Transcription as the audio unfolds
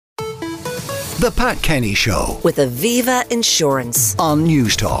The Pat Kenny Show with Aviva Insurance on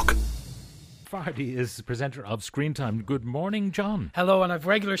News Talk. Fardy is the presenter of Screen Time. Good morning, John. Hello, and I've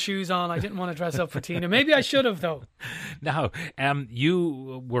regular shoes on. I didn't want to dress up for Tina. Maybe I should have, though. Now,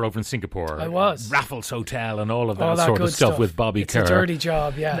 you were over in Singapore. I was. Raffles Hotel and all of All that that sort good of stuff with Bobby It's Kerr. a dirty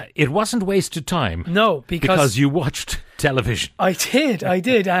job, yeah. It wasn't wasted time. No, because you watched television. I did.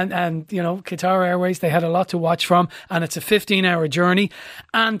 And you know, Qatar Airways, they had a lot to watch from, and it's a 15-hour journey.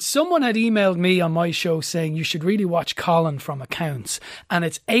 And someone had emailed me on my show saying you should really watch Colin From Accounts. And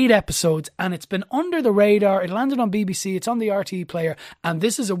it's 8 episodes, and it's been under the radar. It landed on BBC, it's on the RTE player, and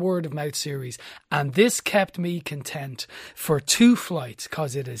this is a word of mouth series. And this kept me content for 2 flights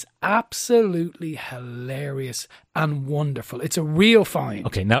because it is absolutely hilarious and wonderful. It's a real find.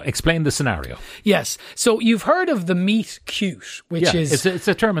 Okay, now explain the scenario. Yes. So you've heard of the meet cute, which is... It's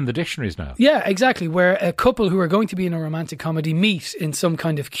a term in the dictionaries now. Yeah, exactly, where a couple who are going to be in a romantic comedy meet in some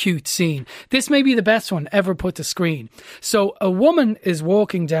kind of cute scene. This may be the best one ever put to screen. So a woman is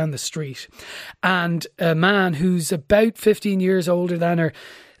walking down the street and a man who's about 15 years older than her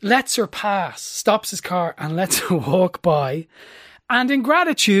lets her pass, stops his car and lets her walk by. And in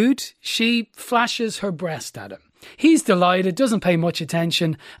gratitude, she flashes her breast at him. He's delighted, doesn't pay much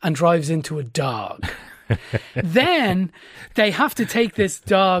attention and drives into a dog. Then they have to take this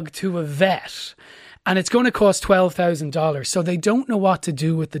dog to a vet and it's going to cost $12,000. So they don't know what to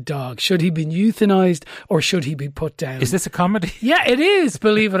do with the dog. Should he be euthanized or should he be put down? Is this a comedy? Yeah, it is,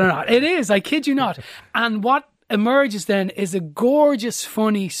 believe it or not. It is, I kid you not. And what emerges then is a gorgeous,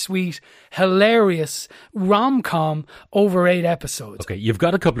 funny, sweet, hilarious rom-com over 8 episodes. Okay, you've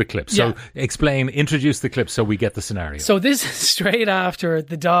got a couple of clips. So introduce the clips so we get the scenario. So this is straight after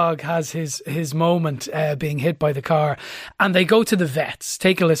the dog has his moment being hit by the car and they go to the vets.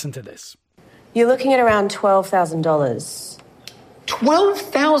 Take a listen to this. You're looking at around $12,000.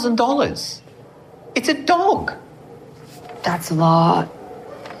 $12,000? It's a dog. That's a lot.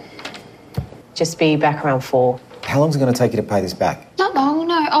 Just be back around 4. How long's it going to take you to pay this back? Not long,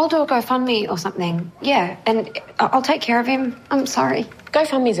 no. I'll do a GoFundMe or something. Yeah, and I'll take care of him. I'm sorry.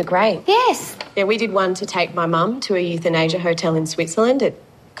 GoFundMes are great. Yes. Yeah, we did one to take my mum to a euthanasia hotel in Switzerland. It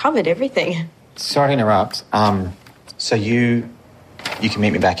covered everything. Sorry to interrupt. So you can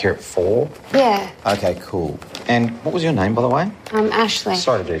meet me back here at 4? Yeah. Okay, cool. And what was your name, by the way? Ashley.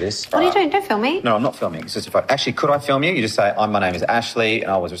 Sorry to do this. What are you doing? Don't film me. No, I'm not filming. It's just if actually, could I film you? You just say, my name is Ashley and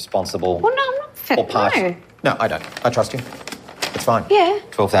I was responsible. Well, no, I'm not filming. Or part. No, I don't. I trust you. It's fine. Yeah.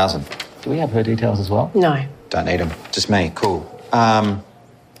 12,000. Do we have her details as well? No. Don't need them. Just me. Cool. All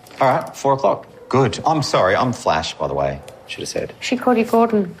right, 4 o'clock. Good. I'm sorry. I'm Flash, by the way. Should have said. She called you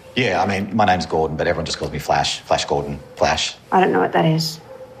Gordon. Yeah, I mean, my name's Gordon, but everyone just calls me Flash. Flash Gordon. Flash. I don't know what that is.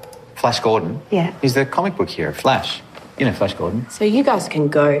 Flash Gordon? Yeah. He's the comic book hero, Flash. You know Flash Gordon. So you guys can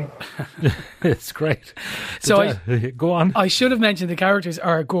go. It's great. So go on. I should have mentioned the characters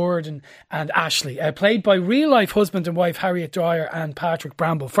are Gordon and Ashley, played by real-life husband and wife Harriet Dwyer and Patrick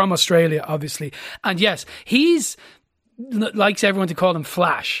Bramble from Australia, obviously. And yes, he's likes everyone to call him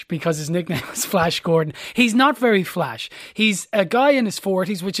Flash because his nickname was Flash Gordon. He's not very flash. He's a guy in his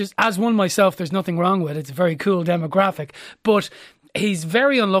 40s, which is, as one myself, there's nothing wrong with. It's a very cool demographic. But he's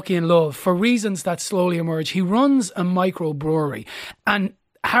very unlucky in love for reasons that slowly emerge. He runs a microbrewery. And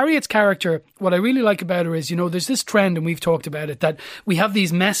Harriet's character, what I really like about her is, you know, there's this trend, and we've talked about it, that we have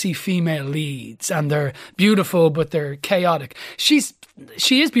these messy female leads and they're beautiful, but they're chaotic. She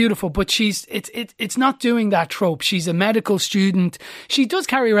is beautiful, but it's not doing that trope. She's a medical student. She does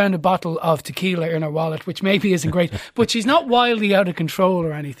carry around a bottle of tequila in her wallet, which maybe isn't great, but she's not wildly out of control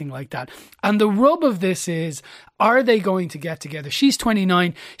or anything like that. And the rub of this is, are they going to get together? She's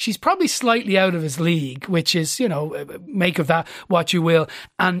 29. She's probably slightly out of his league, which is, you know, make of that what you will.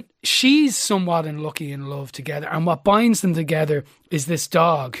 And she's somewhat unlucky in love together. And what binds them together is this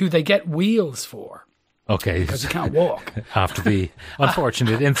dog who they get wheels for. Okay. Because he can't walk. After the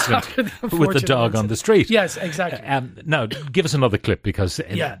unfortunate incident with the dog on the street. Yes, exactly. Now, give us another clip because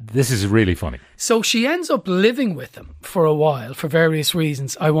this is really funny. So she ends up living with him for a while for various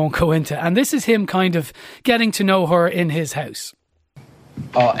reasons I won't go into. And this is him kind of getting to know her in his house.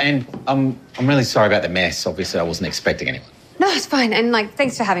 Oh, and I'm really sorry about the mess. Obviously, I wasn't expecting anyone. No, it's fine. And,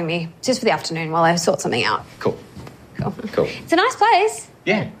 thanks for having me. Just for the afternoon while I sort something out. Cool. It's a nice place.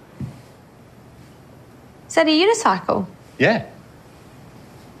 Yeah. Is that a unicycle? Yeah.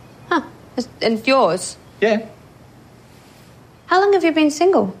 Huh. And yours? Yeah. How long have you been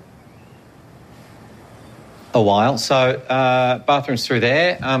single? A while. So, bathroom's through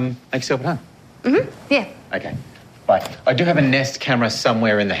there. Make yourself at home. Mm-hmm. Yeah. Okay. Bye. I do have a Nest camera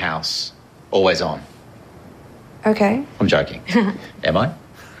somewhere in the house. Always on. Okay. I'm joking. Am I?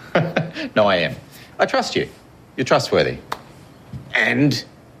 No, I am. I trust you. You're trustworthy. And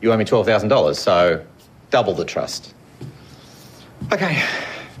you owe me $12,000, so double the trust. Okay,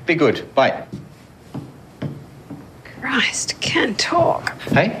 be good. Bye. Christ, can't talk.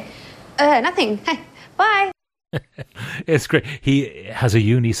 Hey? Nothing. Hey, bye. It's great. He has a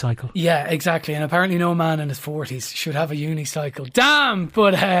unicycle. Yeah, exactly. And apparently no man in his 40s should have a unicycle. Damn!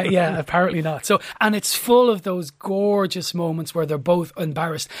 But yeah, apparently not. So, and it's full of those gorgeous moments where they're both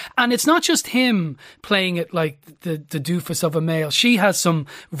embarrassed. And it's not just him playing it like the doofus of a male. She has some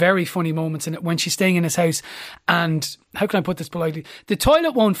very funny moments in it when she's staying in his house. And how can I put this politely? The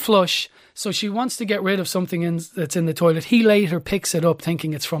toilet won't flush, so she wants to get rid of something that's in the toilet. He later picks it up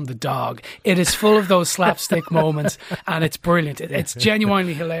thinking it's from the dog. It is full of those slapstick moments, and it's brilliant. It's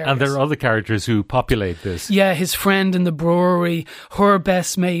genuinely hilarious. And there are other characters who populate this. Yeah, his friend in the brewery, her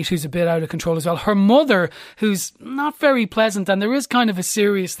best mate who's a bit out of control as well, her mother who's not very pleasant, and there is kind of a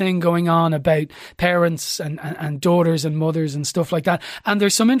serious thing going on about parents and daughters and mothers and stuff like that. And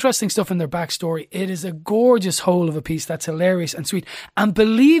there's some interesting stuff in their backstory. It is a gorgeous whole of a piece that's hilarious and sweet and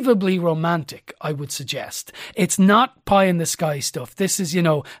believably romantic, I would suggest. It's not pie in the sky stuff. This is,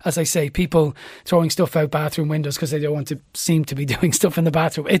 as I say, people throwing stuff out bathroom windows because they don't want to seem to be doing stuff in the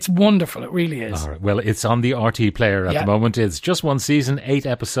bathroom. It's wonderful. It really is. All right. Well, it's on the RT player at the moment. It's just one season, 8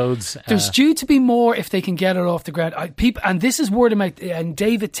 episodes. There's due to be more if they can get it off the ground. And this is word of mouth. And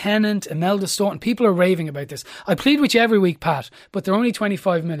David Tennant, Imelda Staunton, people are raving about this. I plead with you every week, Pat, but they're only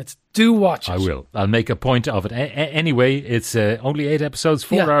 25 minutes. Do watch it. I will. I'll make a point of it. Anyway, it's only 8 episodes,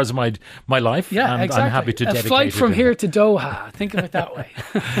 4 hours of my life. Yeah, and exactly. I'm happy to dedicate a flight it from here to Doha. Think of it that way.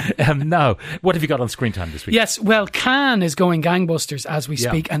 Now, what have you got on screen time this week? Yes, well, Cannes is going gangbusters as we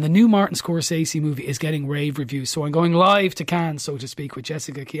speak, and the new Martin Scorsese movie is getting rave reviews. So I'm going live to Cannes, so to speak, with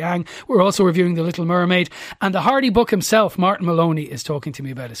Jessica Kiang. We're also reviewing The Little Mermaid, and the Hardy book himself, Martin Maloney, is talking to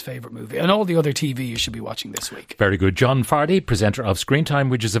me about his favourite movie and all the other TV you should be watching this week. Very good. John Fardy, presenter of Screen Time,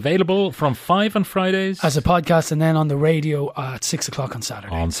 which is available from 5 on Fridays. As a podcast and then on the radio at 6 o'clock on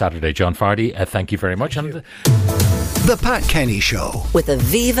Saturday. On Saturday, John Fardy, thank you very much. The Pat Kenny Show. With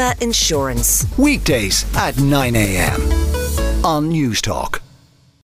Aviva Insurance. Weekdays at 9 a.m. on News Talk.